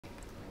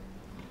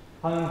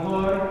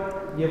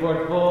Hanghor,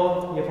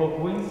 Yevorvo,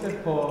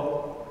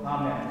 Yevopuinsepo.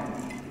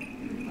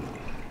 Amen.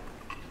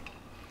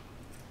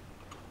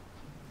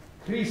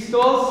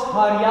 Christos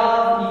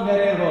hariav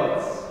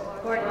imerevots.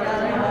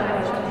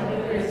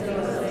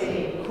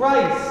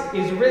 Christ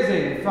is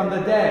risen from the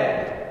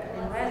dead.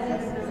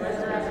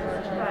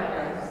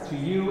 To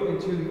you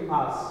and to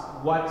us,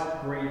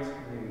 what great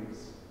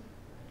news.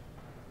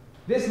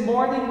 This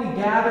morning we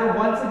gather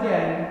once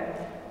again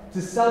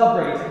to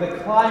celebrate the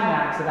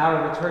climax of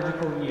our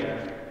liturgical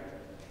year.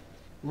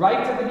 Right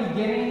at the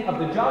beginning of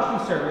the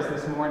Joshua service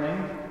this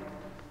morning,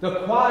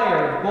 the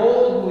choir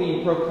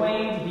boldly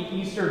proclaimed the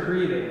Easter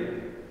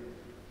greeting.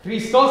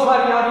 Christos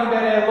hariav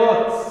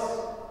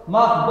imerelots,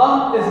 mach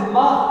bam is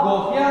mach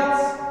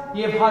gofiats,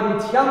 yev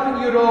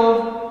harutiam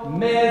yurov,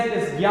 mez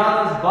is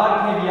gyanas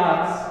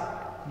barkeviats,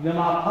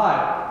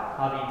 nemapar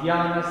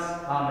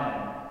havidianas.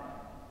 Amen.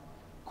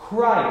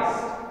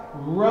 Christ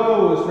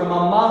rose from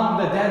among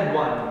the dead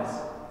ones.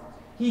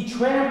 He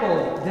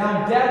trampled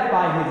down death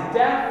by his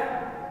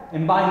death,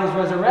 and by his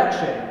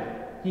resurrection,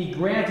 he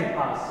granted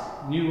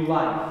us new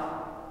life.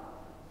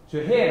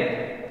 To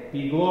him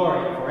be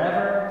glory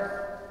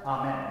forever.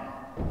 Amen.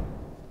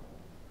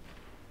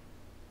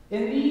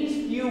 In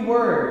these few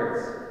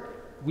words,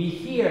 we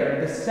hear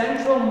the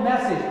central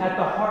message at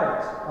the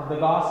heart of the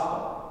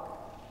gospel.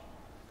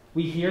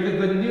 We hear the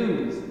good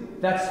news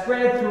that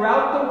spread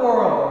throughout the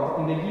world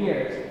in the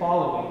years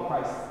following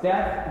Christ's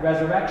death,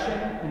 resurrection,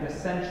 and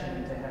ascension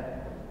into heaven.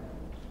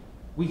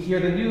 We hear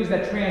the news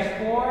that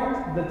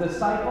transformed the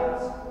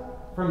disciples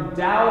from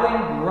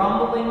doubting,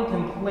 grumbling,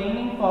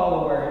 complaining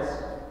followers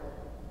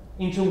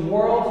into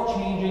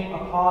world-changing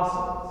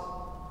apostles,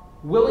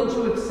 willing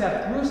to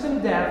accept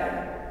gruesome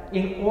death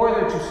in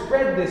order to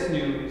spread this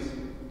news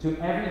to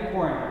every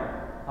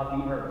corner of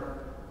the earth.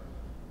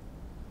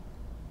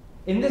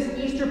 In this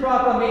Easter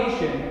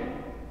proclamation,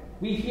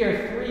 we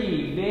hear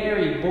three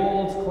very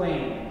bold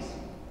claims.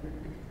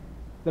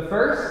 The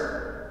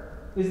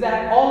first is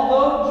that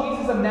although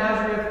Jesus of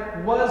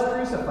Nazareth was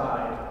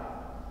crucified,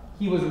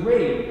 he was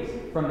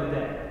raised from the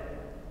dead.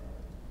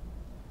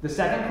 The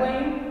second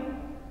claim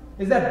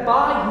is that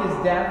by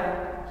his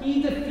death,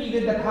 he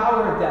defeated the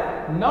power of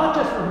death, not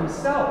just for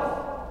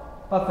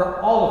himself, but for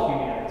all of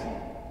humanity.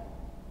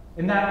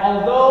 And that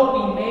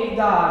although we may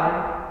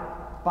die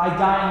by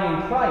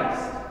dying in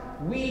Christ,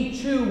 we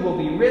too will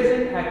be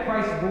risen at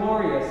Christ's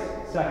glorious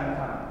second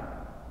coming.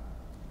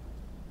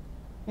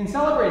 In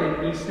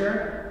celebrating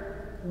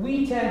Easter,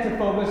 we tend to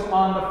focus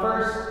on the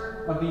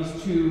first of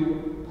these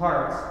two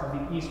parts of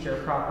the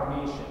Easter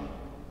proclamation.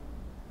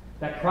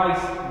 That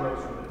Christ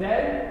rose from the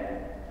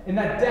dead, and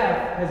that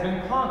death has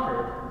been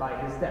conquered by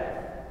his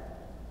death.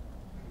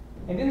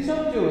 And in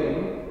so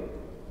doing,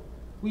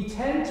 we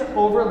tend to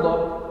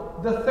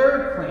overlook the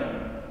third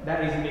claim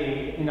that is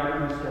made in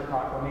our Easter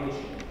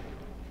proclamation.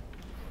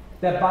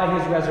 That by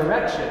his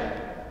resurrection,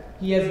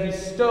 he has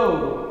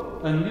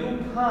bestowed a new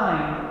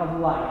kind of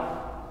life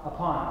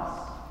upon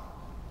us.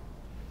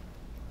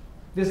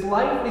 This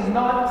life is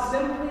not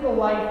simply the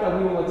life that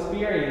we will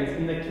experience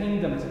in the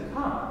kingdom to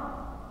come,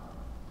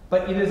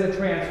 but it is a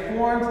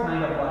transformed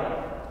kind of life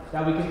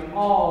that we can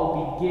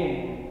all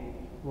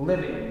begin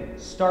living,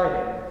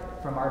 starting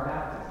from our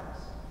baptisms.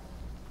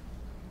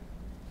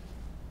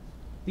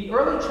 The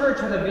early church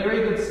had a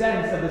very good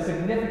sense of the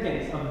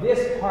significance of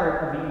this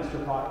part of the Easter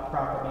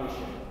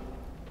proclamation.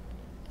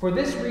 For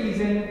this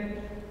reason,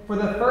 for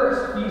the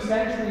first few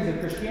centuries of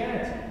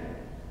Christianity,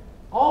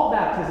 all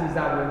baptisms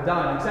that were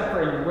done, except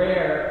for in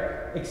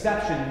rare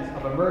exceptions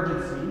of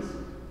emergencies,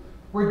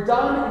 were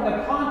done in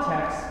the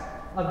context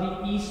of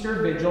the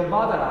Easter Vigil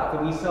Badarat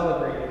that we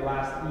celebrated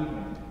last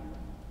evening.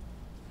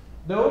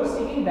 Those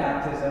seeking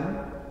baptism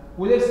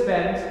would have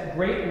spent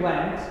great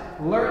Lent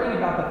learning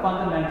about the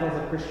fundamentals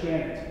of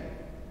Christianity,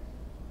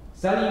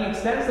 studying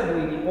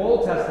extensively the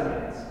Old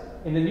Testament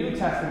and the New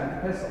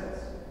Testament epistles.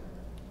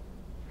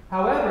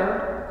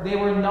 However, they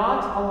were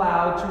not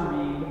allowed to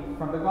read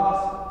from the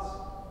Gospels.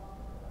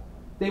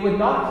 They would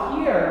not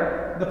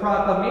hear the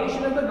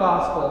proclamation of the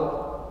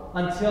Gospel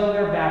until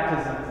their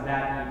baptisms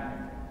that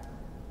evening.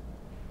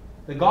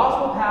 The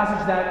Gospel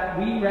passage that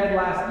we read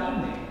last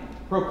evening,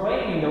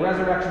 proclaiming the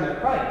resurrection of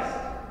Christ,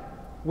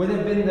 would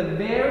have been the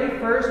very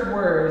first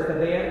words that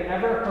they had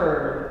ever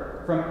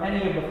heard from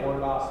any of the four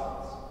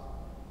Gospels.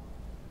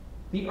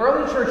 The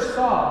early church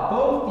saw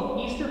both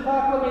the Easter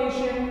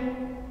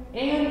proclamation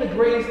and the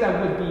grace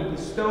that would be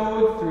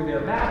bestowed through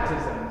their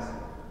baptisms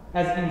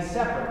as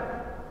inseparable,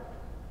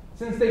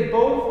 since they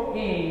both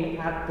aim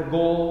at the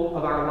goal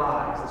of our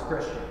lives as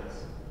Christians.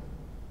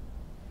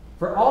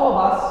 For all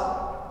of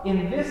us,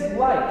 in this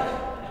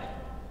life,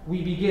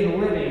 we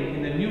begin living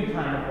in the new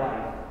kind of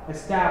life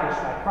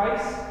established by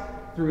Christ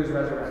through his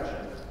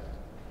resurrection.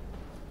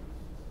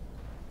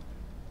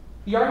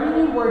 The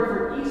Armenian word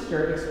for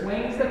Easter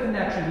explains the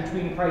connection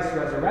between Christ's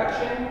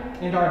resurrection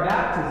and our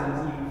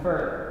baptisms even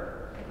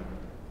further.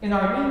 In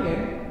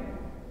Armenian,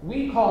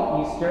 we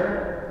call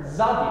Easter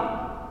Zavi,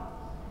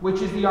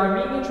 which is the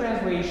Armenian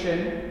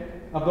translation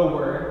of the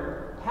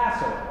word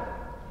Passover.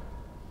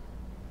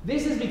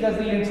 This is because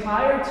the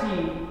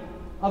entirety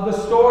of the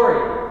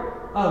story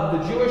of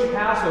the Jewish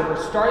Passover,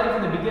 starting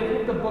from the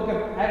beginning of the book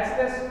of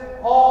Exodus,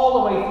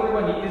 all the way through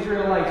when the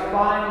Israelites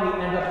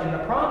finally end up in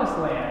the Promised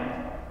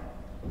Land,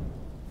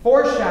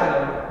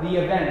 foreshadowed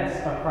the events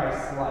of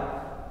Christ's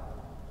life.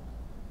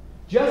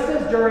 Just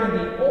as during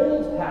the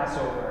old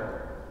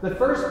Passover, the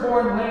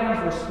firstborn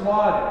lambs were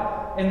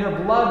slaughtered, and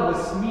their blood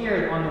was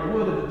smeared on the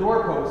wood of the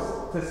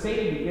doorposts to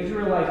save the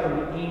Israelites from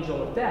the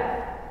angel of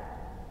death.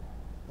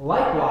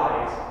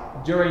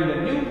 Likewise, during the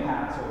new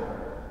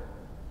Passover,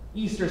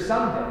 Easter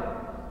Sunday,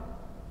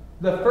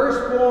 the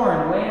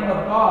firstborn Lamb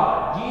of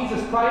God,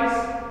 Jesus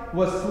Christ,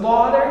 was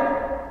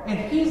slaughtered, and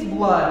his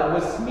blood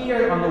was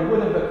smeared on the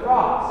wood of the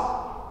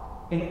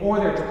cross in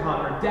order to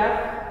conquer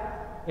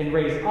death and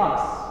raise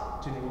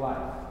us to new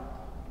life.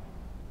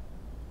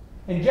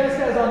 And just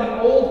as on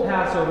the old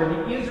Passover,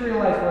 the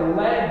Israelites were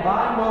led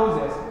by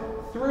Moses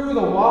through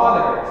the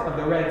waters of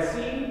the Red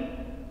Sea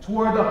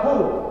toward the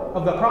hope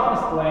of the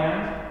Promised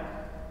Land,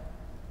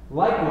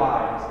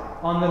 likewise,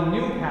 on the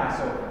new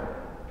Passover,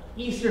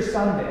 Easter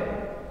Sunday,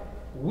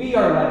 we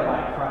are led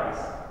by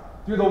Christ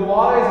through the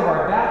waters of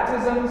our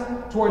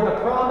baptisms toward the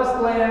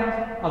Promised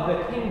Land of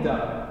the kingdom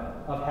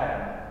of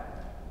heaven.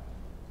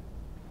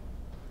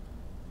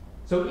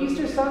 So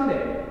Easter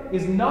Sunday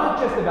is not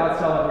just about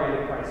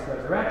celebrating Christ's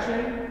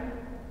resurrection.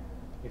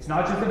 It's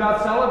not just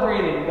about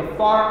celebrating the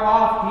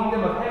far-off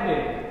kingdom of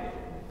heaven,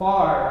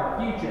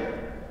 far in the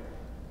future.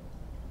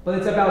 But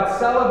it's about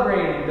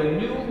celebrating the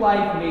new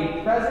life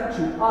made present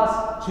to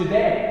us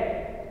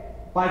today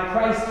by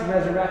Christ's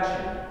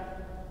resurrection,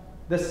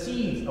 the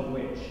seeds of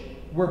which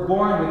were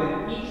born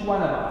within each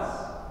one of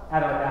us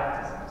at our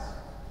baptisms.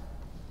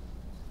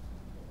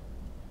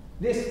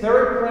 This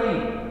third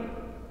claim,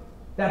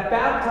 that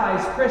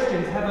baptized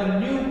Christians have a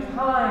new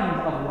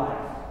kind of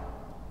life,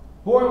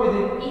 born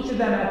within each of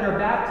them at their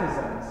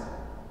baptisms,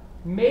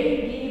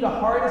 may be the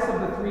hardest of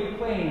the three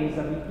claims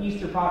of the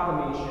Easter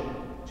proclamation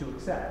to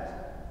accept.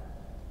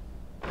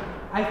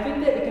 I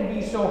think that it can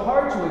be so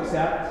hard to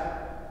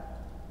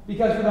accept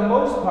because, for the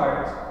most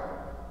part,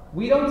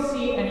 we don't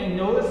see any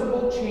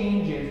noticeable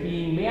changes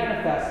being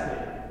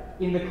manifested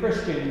in the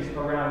Christians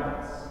around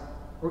us,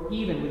 or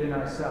even within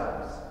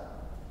ourselves.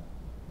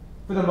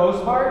 For the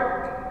most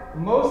part,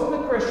 most of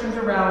the Christians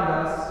around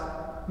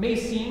us may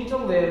seem to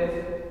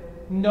live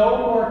no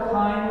more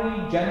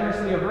kindly,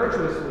 generously, or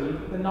virtuously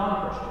than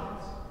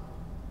non-Christians.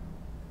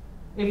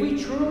 If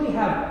we truly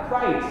have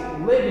Christ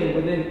living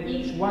within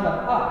each one of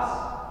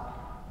us,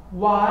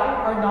 why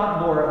are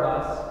not more of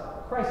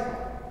us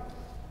Christ-like?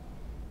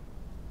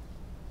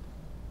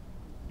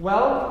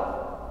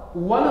 Well,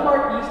 one of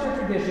our Easter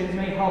traditions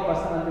may help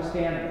us to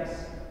understand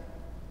this.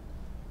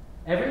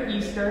 Every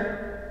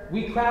Easter,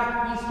 we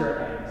crack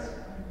Easter eggs,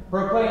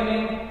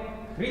 proclaiming,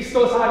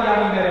 Christos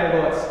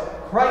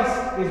Ariani,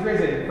 Christ is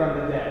risen from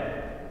the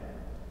dead.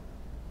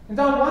 And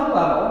on one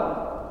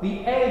level,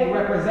 the egg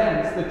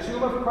represents the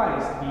tomb of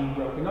Christ being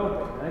broken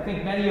open. And I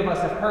think many of us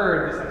have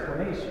heard this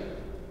explanation.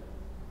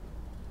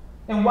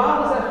 And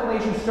while this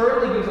explanation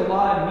certainly gives a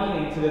lot of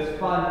meaning to this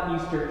fun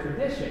Easter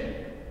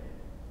tradition,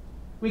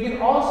 we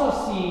can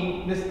also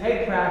see this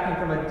egg cracking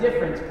from a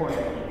different point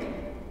of view,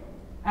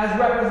 as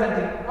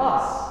representing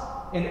us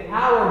and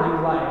our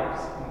new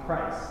lives in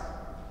Christ.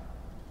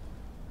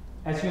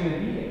 As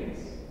human beings,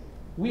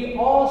 we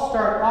all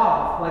start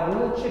off like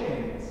little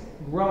chickens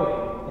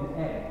growing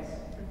in eggs.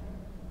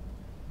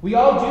 We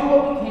all do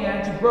what we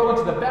can to grow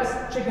into the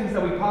best chickens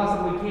that we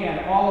possibly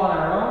can, all on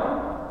our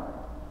own,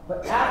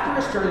 but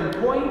after a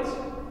certain point,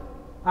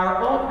 our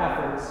own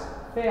efforts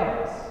fail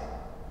us.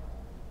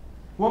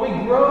 When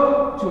we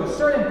grow to a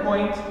certain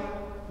point,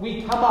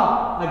 we come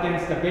up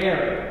against a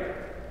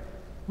barrier.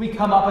 We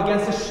come up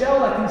against a shell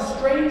that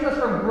constrains us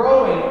from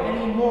growing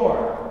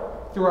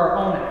anymore through our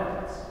own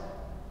efforts.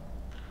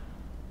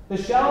 The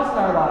shells in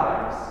our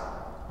lives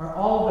are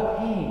all the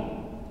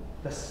pain,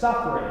 the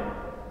suffering,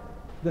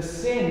 the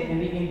sin,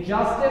 and the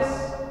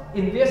injustice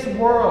in this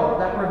world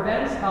that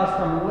prevents us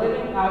from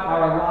living out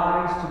our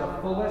lives to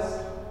the fullest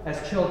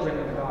as children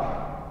of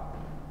God.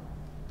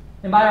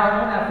 And by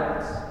our own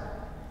efforts,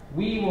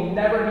 we will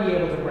never be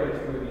able to break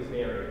through these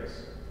barriers.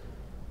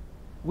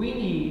 We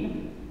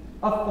need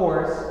a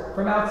force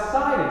from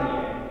outside of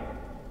the egg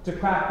to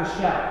crack the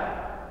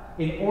shell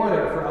in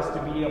order for us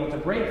to be able to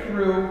break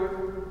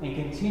through and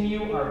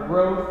continue our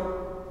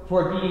growth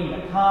toward being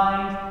the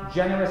kind,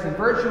 generous, and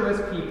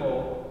virtuous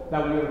people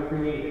that we were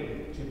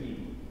created to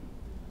be.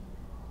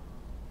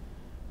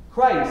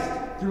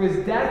 Christ, through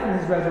his death and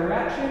his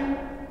resurrection,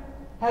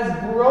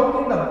 has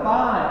broken the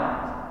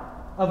bind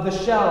of the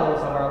shells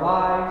of our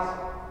lives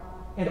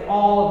and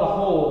all of the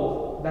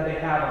hold that they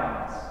have on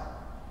us.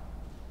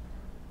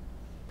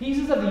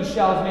 Pieces of these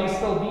shells may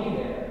still be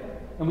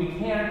there, and we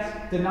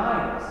can't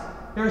deny this.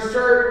 There's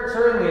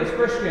certainly, as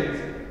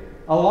Christians,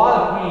 a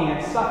lot of pain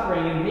and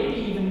suffering, and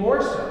maybe even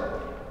more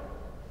so.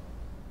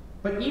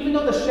 But even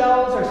though the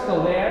shells are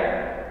still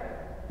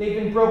there, they've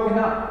been broken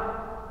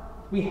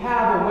up. We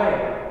have a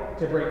way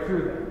to break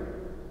through them.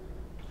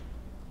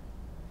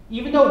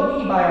 Even though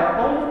we, by our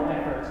own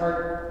efforts,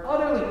 are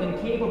utterly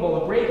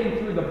incapable of breaking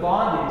through the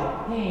bondage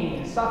of pain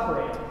and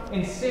suffering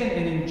and sin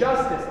and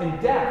injustice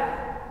and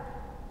death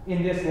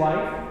in this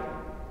life,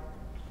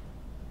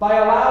 by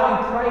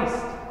allowing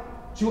Christ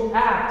to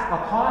act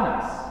upon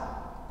us,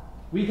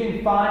 we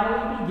can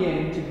finally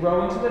begin to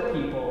grow into the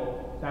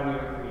people that we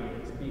were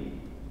created to be.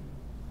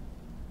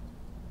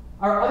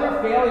 Our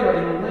utter failure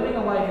in living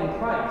a life in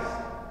Christ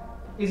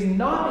is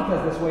not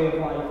because this way of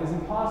life is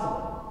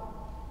impossible.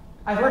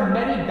 I've heard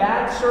many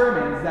bad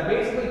sermons that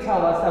basically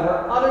tell us that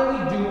we're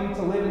utterly doomed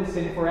to live in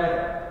sin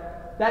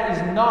forever. That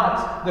is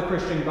not the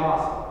Christian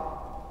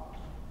gospel.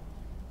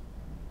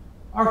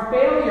 Our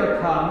failure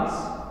comes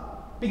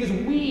because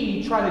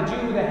we try to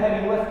do the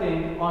heavy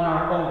lifting on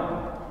our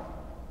own.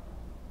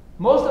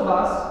 Most of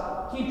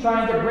us keep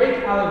trying to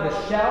break out of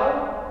the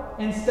shell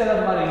instead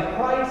of letting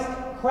Christ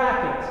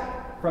crack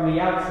it from the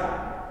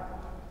outside.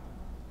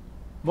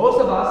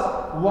 Most of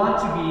us want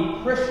to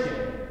be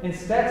Christian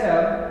instead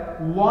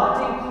of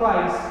wanting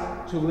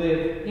Christ to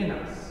live in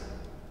us.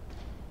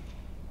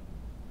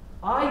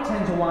 I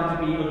tend to want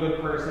to be a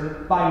good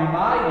person by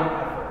my own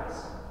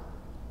efforts,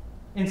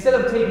 instead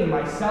of taking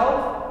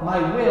myself, my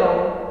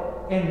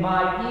will, and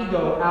my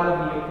ego out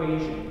of the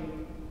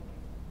equation.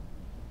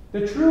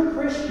 The true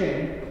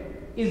Christian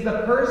is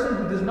the person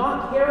who does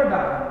not care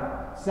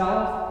about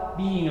himself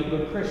being a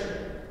good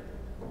Christian.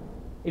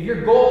 If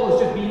your goal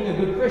is just being a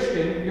good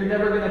Christian, you're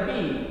never going to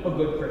be a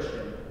good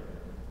Christian.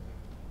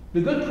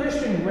 The good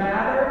Christian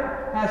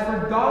rather has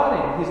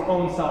forgotten his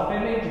own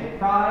self-image and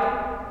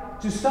pride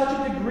to such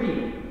a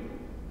degree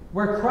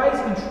where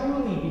Christ can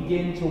truly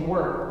begin to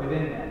work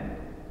within them,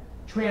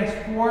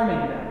 transforming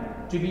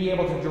them to be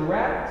able to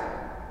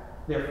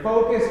direct their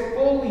focus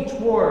fully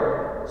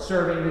toward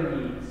serving the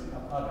needs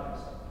of others.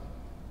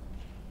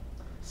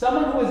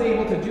 Someone who is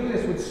able to do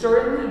this would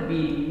certainly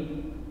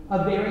be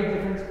a very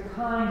different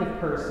kind of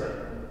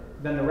person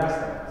than the rest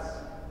of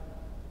us.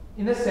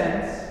 In a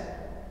sense,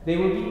 they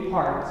would be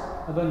part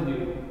of a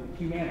new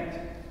humanity.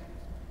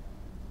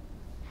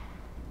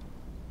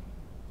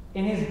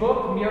 In his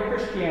book, Mere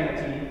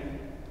Christianity,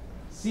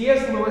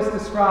 C.S. Lewis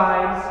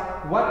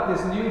describes what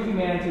this new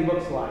humanity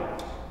looks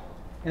like.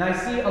 And I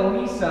see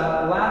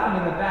Elisa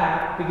laughing in the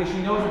back because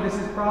she knows that this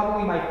is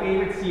probably my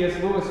favorite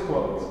C.S. Lewis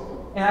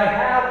quote. And I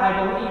have, I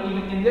believe,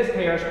 even in this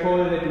parish,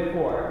 quoted it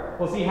before.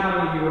 We'll see how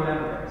many of you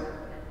remember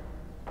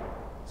it.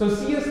 So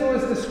C.S.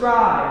 Lewis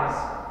describes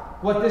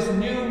what this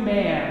new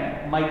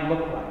man might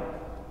look like.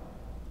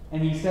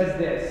 And he says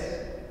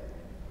this: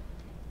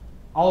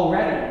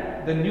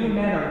 already the new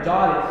men are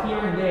dotted here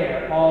and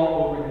there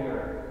all over the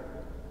earth.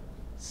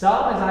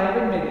 Some, as I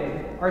have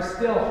admitted, are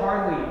still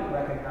hardly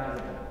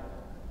recognizable,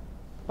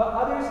 but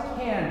others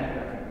can be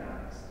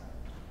recognized.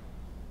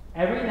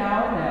 Every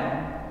now and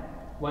then,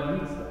 one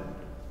meets them.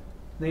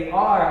 They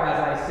are,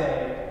 as I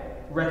say,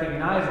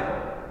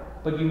 recognizable,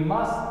 but you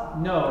must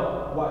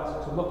know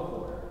what to look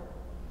for.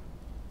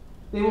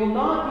 They will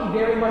not be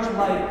very much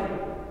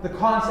like the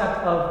concept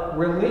of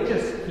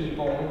religious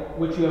people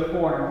which you have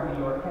formed in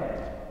your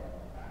head.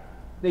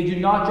 They do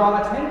not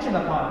draw attention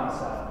upon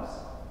themselves.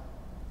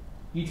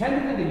 You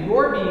tend to think that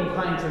you're being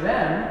kind to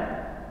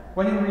them,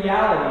 when in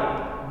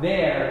reality,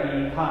 they're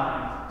being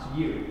kind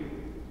to you.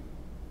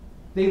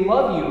 They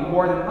love you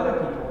more than other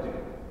people do,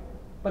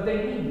 but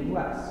they need you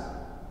less.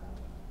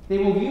 They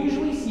will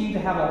usually seem to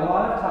have a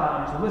lot of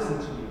time to listen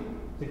to you,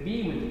 to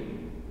be with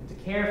you, and to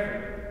care for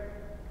you.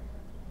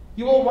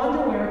 You will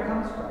wonder where it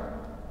comes from.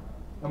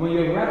 And when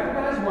you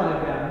recognize one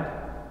of them,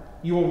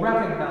 you will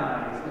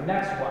recognize the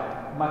next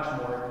one much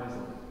more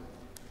easily.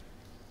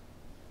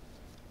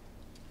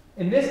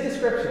 In this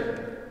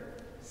description,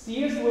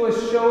 C.S.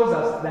 Lewis shows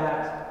us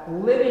that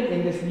living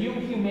in this new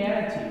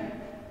humanity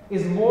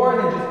is more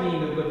than just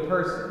being a good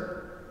person.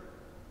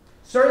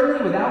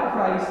 Certainly, without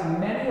Christ,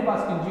 many of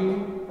us can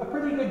do a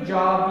pretty good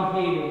job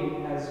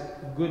behaving as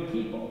good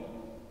people.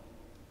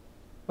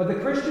 But the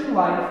Christian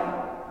life,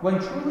 when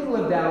truly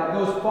lived out,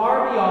 goes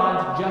far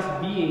beyond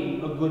just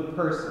being a good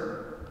person.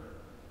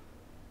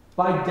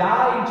 By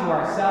dying to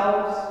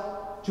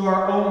ourselves, to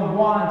our own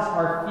wants,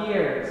 our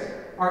fears,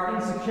 our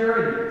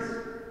insecurities,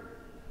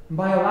 and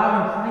by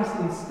allowing Christ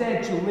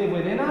instead to live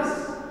within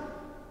us,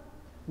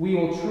 we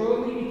will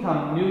truly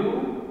become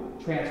new,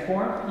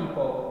 transformed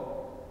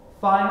people,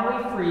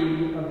 finally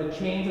free of the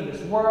chains of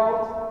this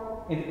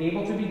world, and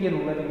able to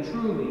begin living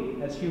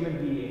truly as human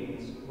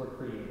beings were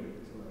created.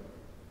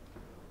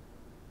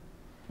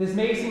 This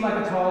may seem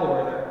like a tall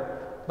order,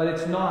 but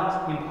it's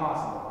not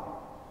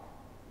impossible.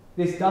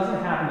 This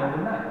doesn't happen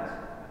overnight.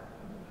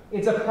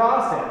 It's a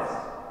process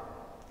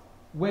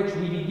which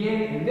we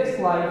begin in this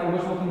life and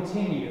which will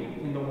continue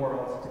in the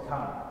world to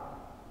come.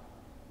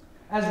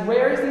 As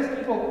rare as these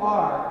people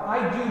are,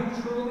 I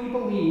do truly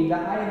believe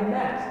that I have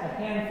met a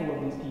handful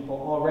of these people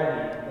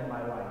already in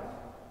my life.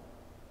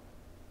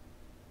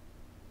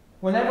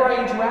 Whenever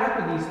I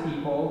interact with these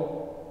people,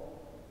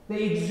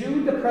 they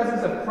exude the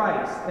presence of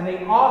Christ, and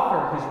they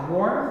offer his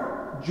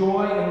warmth,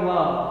 joy, and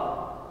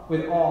love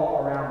with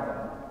all around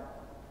them.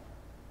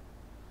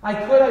 I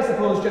could, I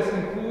suppose, just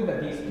conclude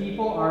that these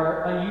people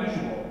are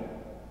unusual,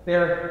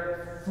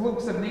 They're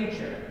flukes of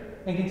nature,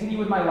 and continue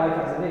with my life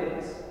as it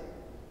is.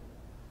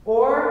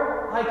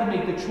 Or I can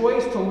make the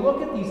choice to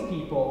look at these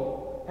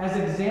people as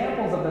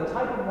examples of the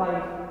type of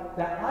life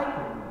that I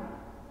could lead,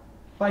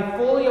 by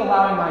fully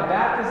allowing my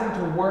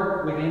baptism to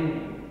work within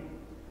me,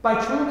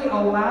 by truly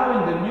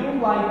allowing the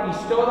new life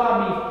bestowed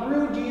on me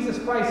through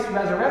Jesus Christ's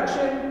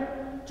resurrection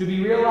to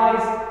be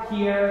realized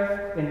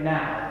here and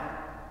now.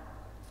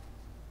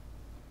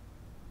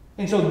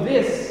 And so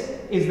this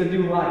is the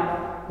new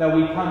life that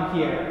we come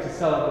here to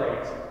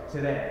celebrate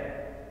today.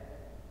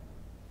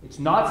 It's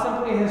not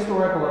simply a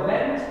historical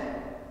event,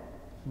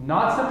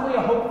 not simply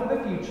a hope for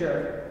the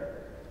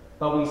future,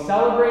 but we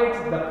celebrate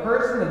the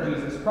person of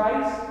Jesus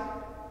Christ,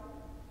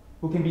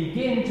 who can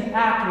begin to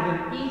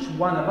act within each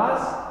one of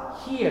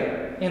us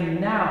here and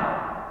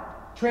now,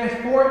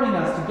 transforming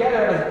us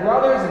together as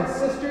brothers and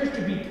sisters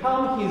to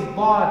become his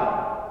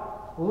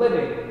body,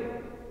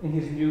 living in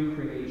his new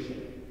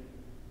creation.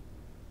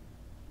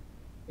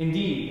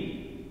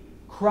 Indeed,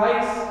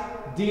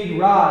 Christ did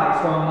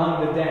rise from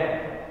among the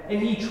dead,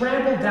 and he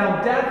trampled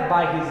down death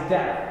by his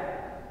death.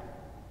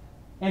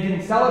 And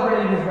in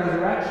celebrating his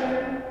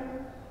resurrection,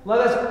 let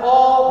us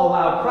all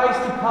allow Christ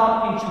to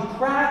come and to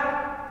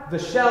crack the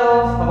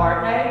shells of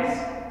our eggs,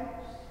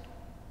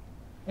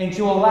 and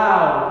to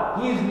allow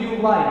his new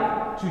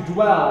life to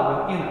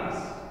dwell within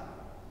us.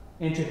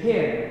 And to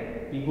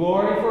him be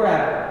glory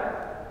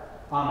forever.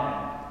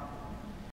 Amen.